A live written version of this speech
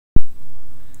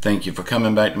Thank you for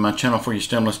coming back to my channel for your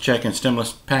stimulus check and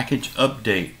stimulus package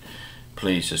update.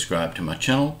 Please subscribe to my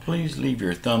channel. Please leave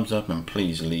your thumbs up and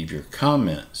please leave your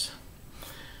comments.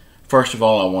 First of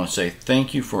all, I want to say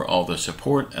thank you for all the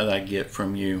support that I get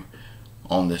from you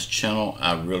on this channel.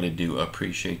 I really do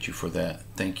appreciate you for that.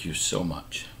 Thank you so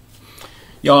much.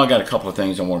 Y'all, I got a couple of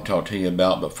things I want to talk to you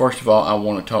about, but first of all, I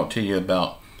want to talk to you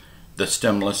about the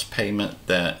stimulus payment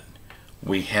that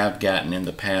we have gotten in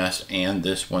the past and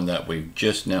this one that we've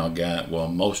just now got. Well,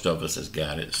 most of us has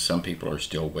got it. Some people are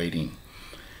still waiting.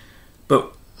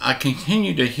 But I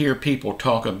continue to hear people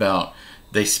talk about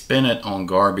they spend it on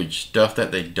garbage, stuff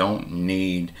that they don't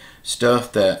need,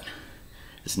 stuff that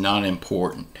is not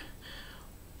important.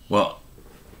 Well,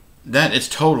 that is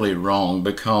totally wrong,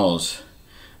 because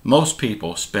most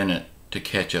people spend it to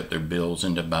catch up their bills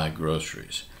and to buy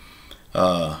groceries.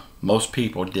 Most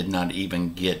people did not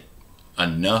even get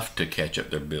enough to catch up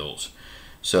their bills.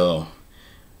 So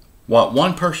what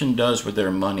one person does with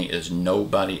their money is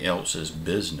nobody else's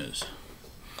business.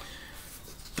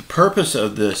 The purpose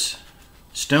of this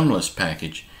stimulus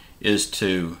package is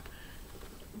to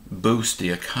boost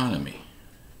the economy,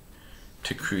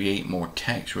 to create more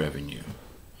tax revenue.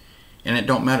 And it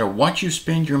don't matter what you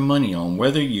spend your money on,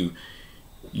 whether you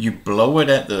blow it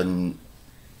at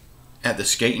the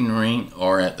skating rink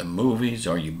or at the movies,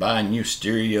 or you buy a new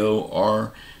stereo,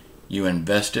 or you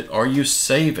invest it, or you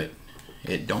save it.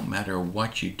 It don't matter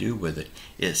what you do with it.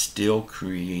 It's still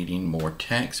creating more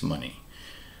tax money.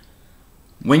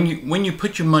 When you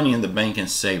put your money in the bank and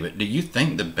save it, do you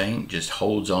think the bank just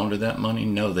holds on to that money?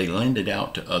 No, they lend it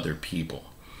out to other people.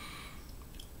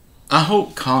 I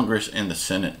hope Congress and the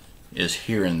Senate is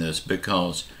hearing this,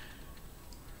 because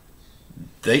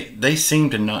they seem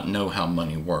to not know how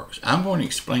money works. I'm going to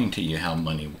explain to you how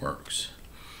money works.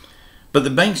 But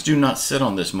the banks do not sit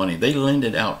on this money. They lend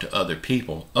it out to other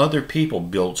people. Other people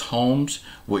builds homes,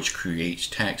 which creates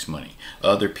tax money.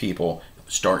 Other people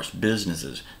starts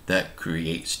businesses, that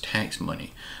creates tax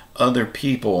money. Other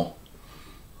people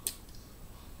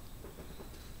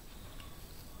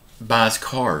buys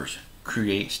cars,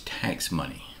 creates tax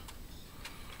money.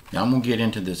 Now I'm going to get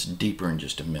into this deeper in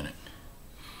just a minute.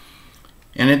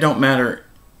 And it don't matter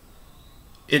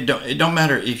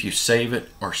if you save it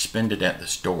or spend it at the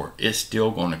store. It's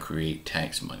still going to create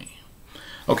tax money.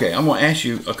 Okay, I'm going to ask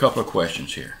you a couple of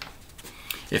questions here.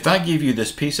 If I give you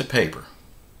this piece of paper,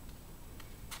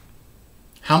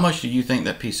 how much do you think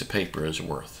that piece of paper is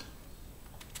worth?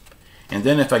 And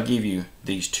then if I give you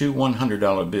these two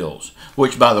 $100 bills,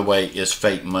 which by the way is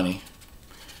fake money,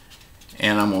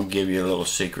 and I'm going to give you a little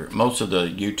secret. Most of the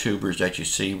YouTubers that you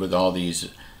see with all these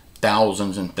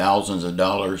thousands and thousands of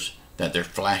dollars that they're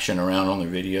flashing around on their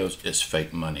videos is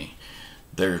fake money.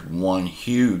 There's one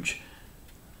huge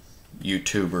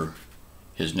YouTuber.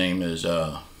 His name is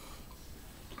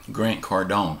Grant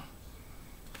Cardone.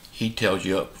 He tells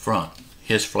you up front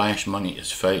his flash money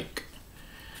is fake.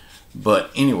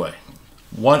 But anyway,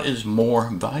 what is more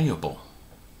valuable?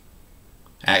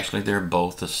 Actually, they're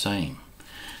both the same,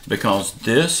 because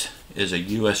this is a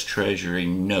U.S. Treasury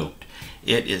note.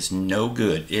 It is no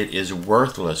good. It is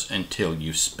worthless until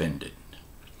you spend it.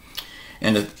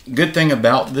 And the good thing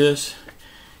about this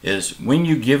is when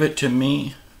you give it to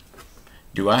me,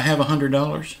 do I have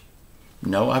 $100?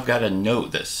 No, I've got a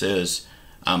note that says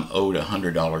I'm owed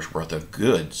 $100 worth of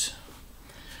goods.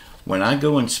 When I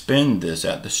go and spend this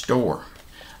at the store,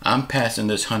 I'm passing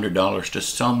this $100 to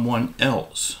someone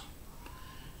else.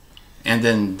 And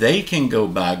then they can go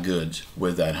buy goods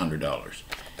with that $100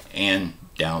 and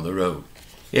down the road.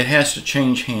 It has to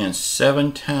change hands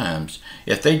 7 times.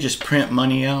 If they just print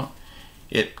money out,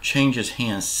 it changes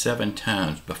hands 7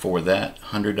 times before that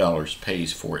 $100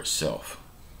 pays for itself.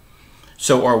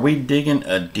 So are we digging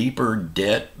a deeper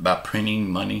debt by printing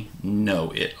money?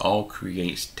 No, it all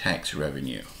creates tax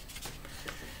revenue.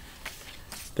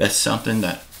 That's something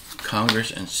that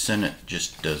Congress and Senate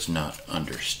just does not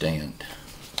understand.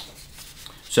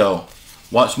 So,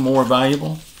 what's more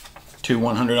valuable? 2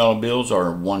 $100 bills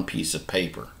or one piece of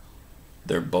paper?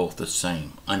 They're both the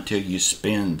same until you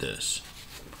spend this.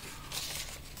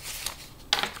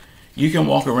 You can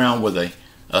walk around with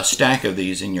a stack of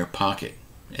these in your pocket.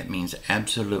 It means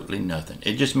absolutely nothing.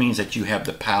 It just means that you have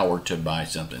the power to buy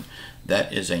something.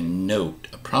 That is a note,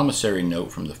 a promissory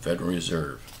note from the Federal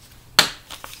Reserve.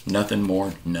 Nothing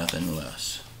more, nothing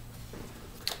less.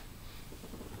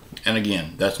 And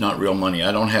again, that's not real money.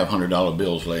 I don't have $100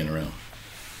 bills laying around.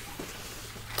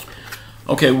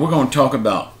 Okay, we're going to talk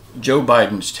about Joe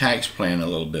Biden's tax plan a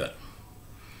little bit.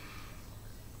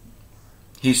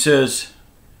 He says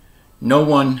no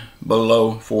one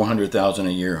below $400,000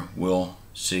 a year will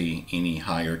see any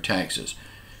higher taxes.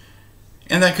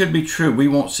 And that could be true. We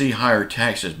won't see higher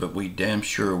taxes, but we damn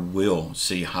sure will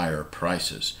see higher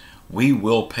prices. We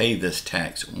will pay this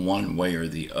tax one way or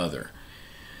the other.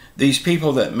 These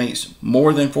people that makes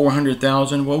more than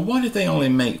 $400,000, well, what if they only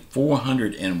make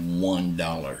 $401?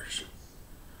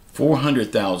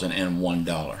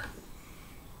 $400,001.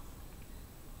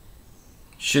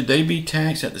 Should they be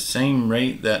taxed at the same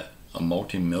rate that a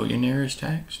multimillionaire is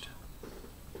taxed?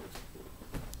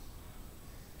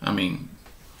 I mean,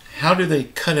 how do they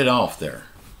cut it off there?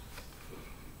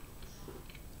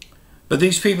 But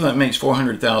these people that makes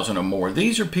 $400,000 or more,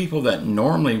 these are people that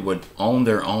normally would own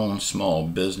their own small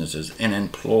businesses and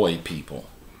employ people.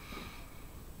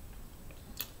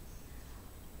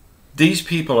 These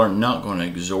people are not going to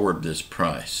absorb this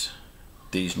price,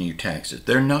 these new taxes.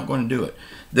 They're not going to do it.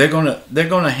 They're going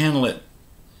to handle it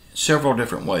several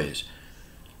different ways.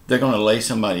 They're going to lay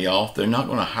somebody off. They're not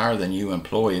going to hire the new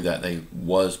employee that they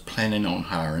was planning on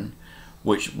hiring,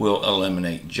 which will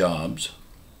eliminate jobs.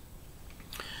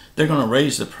 They're going to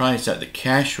raise the price at the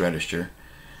cash register.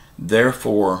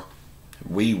 Therefore,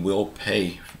 we will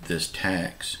pay this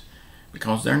tax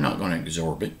because they're not going to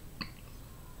absorb it.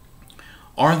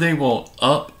 Or they will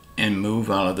up and move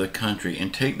out of the country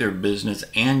and take their business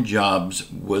and jobs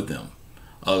with them,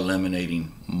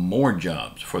 eliminating more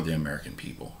jobs for the American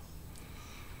people.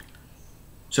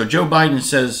 So Joe Biden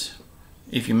says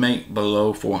if you make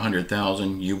below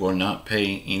 $400,000, you will not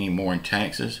pay any more in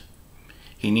taxes.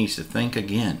 He needs to think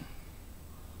again.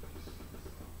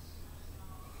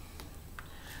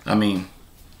 I mean,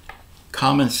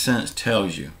 common sense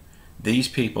tells you these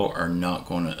people are not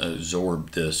going to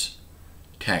absorb this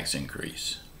tax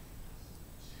increase.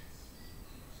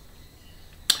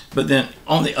 But then,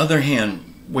 on the other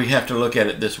hand, we have to look at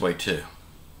it this way too.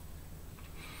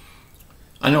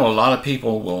 I know a lot of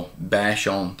people will bash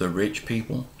on the rich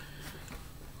people.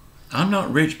 I'm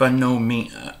not rich by no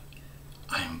means.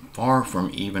 I'm far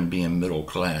from even being middle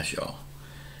class, y'all.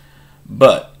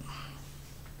 But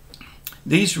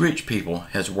these rich people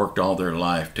has worked all their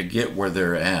life to get where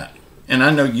they're at. And I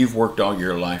know you've worked all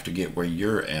your life to get where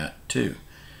you're at too.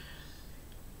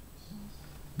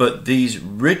 But these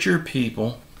richer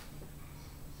people,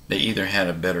 they either had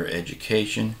a better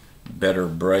education, better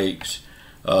breaks,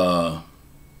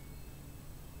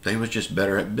 they was just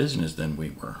better at business than we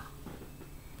were.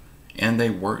 And they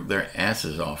worked their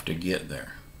asses off to get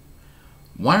there.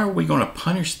 Why are we going to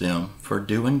punish them for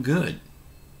doing good?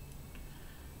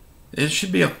 It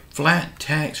should be a flat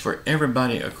tax for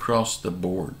everybody across the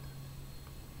board.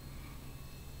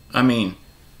 I mean,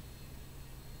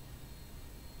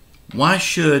 why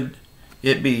should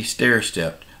it be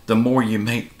stair-stepped? The more you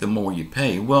make, the more you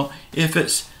pay. Well, if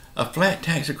it's a flat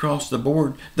tax across the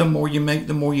board, the more you make,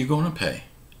 the more you're going to pay.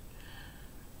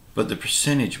 But the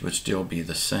percentage would still be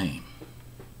the same.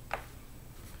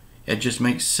 It just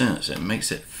makes sense. It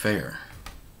makes it fair.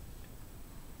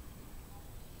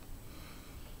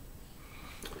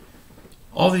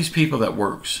 All these people that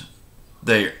works,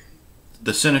 the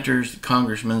senators, the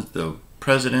congressmen, the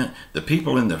president, the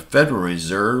people in the Federal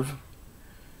Reserve,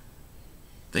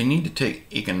 they need to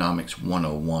take Economics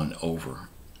 101 over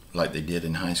like they did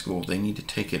in high school. They need to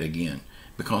take it again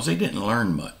because they didn't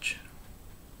learn much.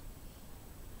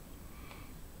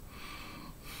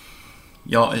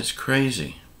 Y'all, it's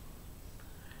crazy.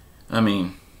 I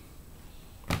mean,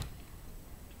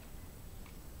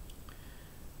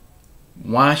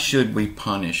 why should we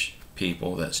punish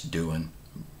people that's doing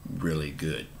really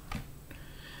good?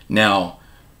 Now,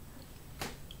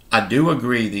 I do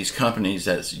agree these companies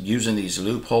that's using these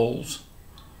loopholes,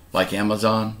 like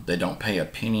Amazon, they don't pay a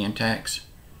penny in tax.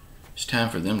 It's time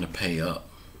for them to pay up.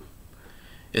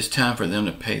 It's time for them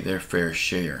to pay their fair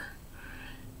share.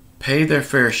 Pay their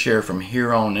fair share from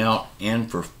here on out and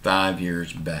for 5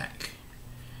 years back.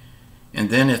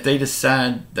 And then if they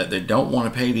decide that they don't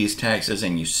want to pay these taxes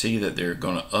and you see that they're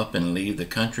going to up and leave the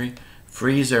country,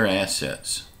 freeze their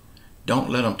assets.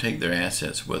 Don't let them take their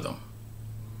assets with them.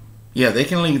 Yeah, they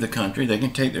can leave the country, they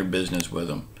can take their business with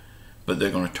them, but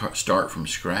they're going to start from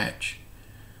scratch.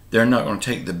 They're not going to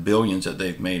take the billions that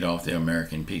they've made off the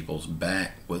American people's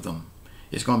back with them.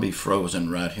 It's going to be frozen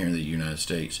right here in the United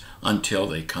States until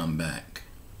they come back.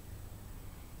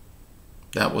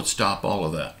 That would stop all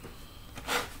of that.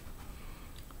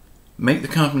 Make the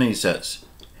companies that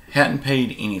hadn't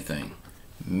paid anything,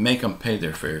 make them pay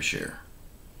their fair share.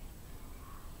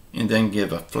 And then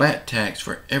give a flat tax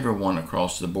for everyone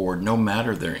across the board, no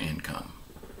matter their income.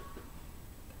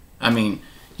 I mean,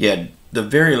 yeah, the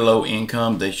very low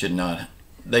income, they should not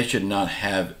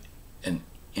have an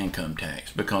income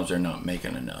tax because they're not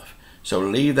making enough. So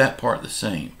leave that part the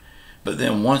same. But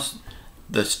then once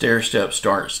the stair step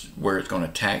starts where it's going to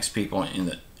tax people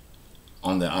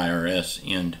on the IRS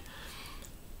end.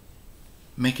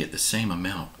 Make it the same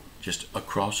amount, just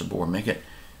across the board. Make it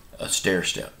a stair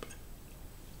step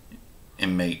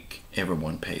and make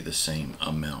everyone pay the same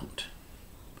amount.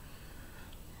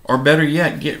 Or better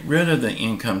yet, get rid of the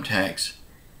income tax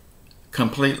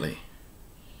completely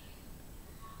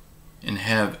and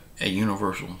have a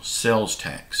universal sales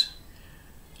tax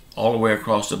all the way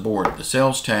across the board. The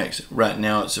sales tax right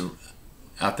now,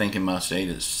 I think in my state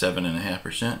it's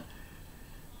 7.5%.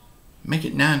 Make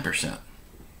it 9%.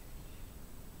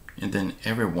 And then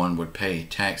everyone would pay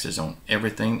taxes on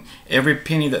everything. Every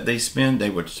penny that they spend, they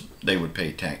would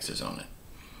pay taxes on it.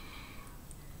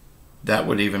 That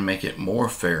would even make it more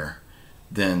fair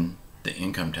than the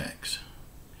income tax.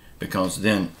 Because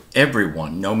then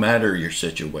everyone, no matter your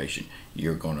situation,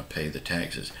 you're going to pay the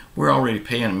taxes. We're already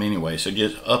paying them anyway, so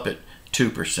just up it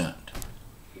 2%.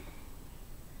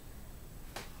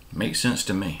 Makes sense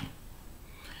to me.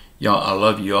 Y'all, I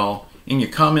love you all. In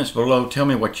your comments below, tell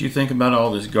me what you think about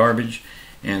all this garbage,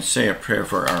 and say a prayer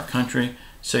for our country,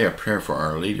 say a prayer for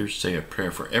our leaders, say a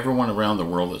prayer for everyone around the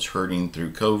world that's hurting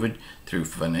through COVID, through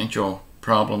financial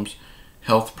problems,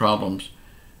 health problems,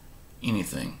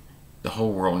 anything. The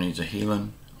whole world needs a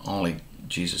healing. Only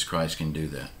Jesus Christ can do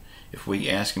that. If we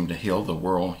ask him to heal the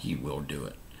world, he will do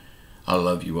it. I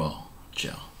love you all.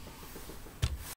 Ciao.